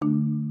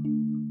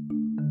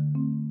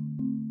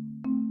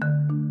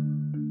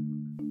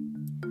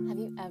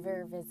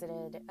ever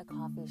visited a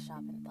coffee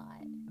shop and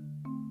thought,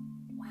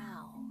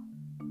 wow,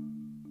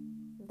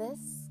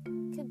 this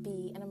could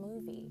be in a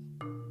movie?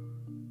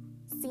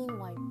 Seen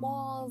white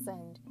walls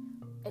and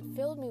it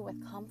filled me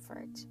with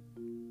comfort.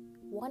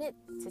 Wanted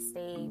to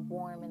stay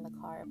warm in the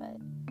car, but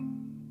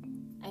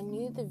I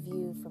knew the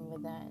view from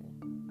within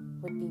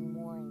would be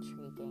more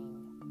intriguing.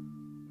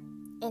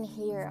 And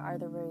here are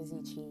the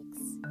rosy cheeks,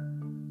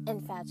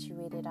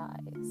 infatuated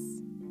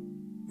eyes,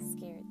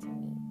 scared to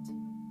meet.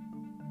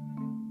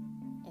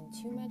 And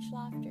too much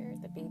laughter,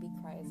 the baby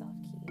cries off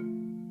key.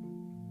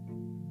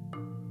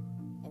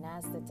 And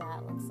as the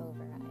dad looks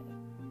over, I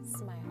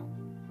smile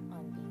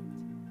on beat.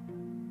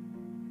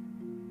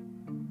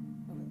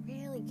 What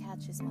really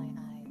catches my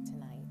eye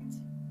tonight,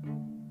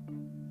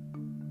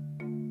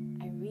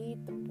 I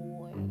read the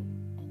boy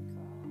and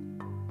girl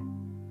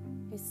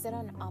who sit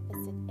on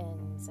opposite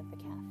ends of the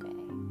cafe,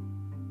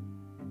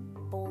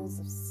 bowls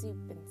of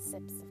soup and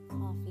sips of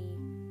coffee.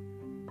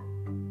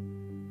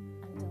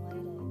 I'm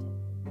delighted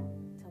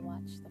to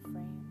watch the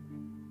frame.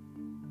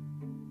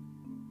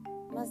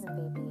 Mustn't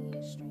they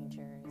be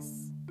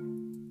strangers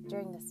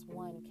during this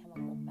one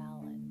chemical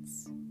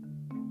balance,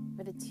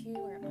 where the two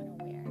are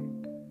unaware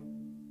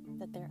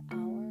that they're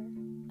out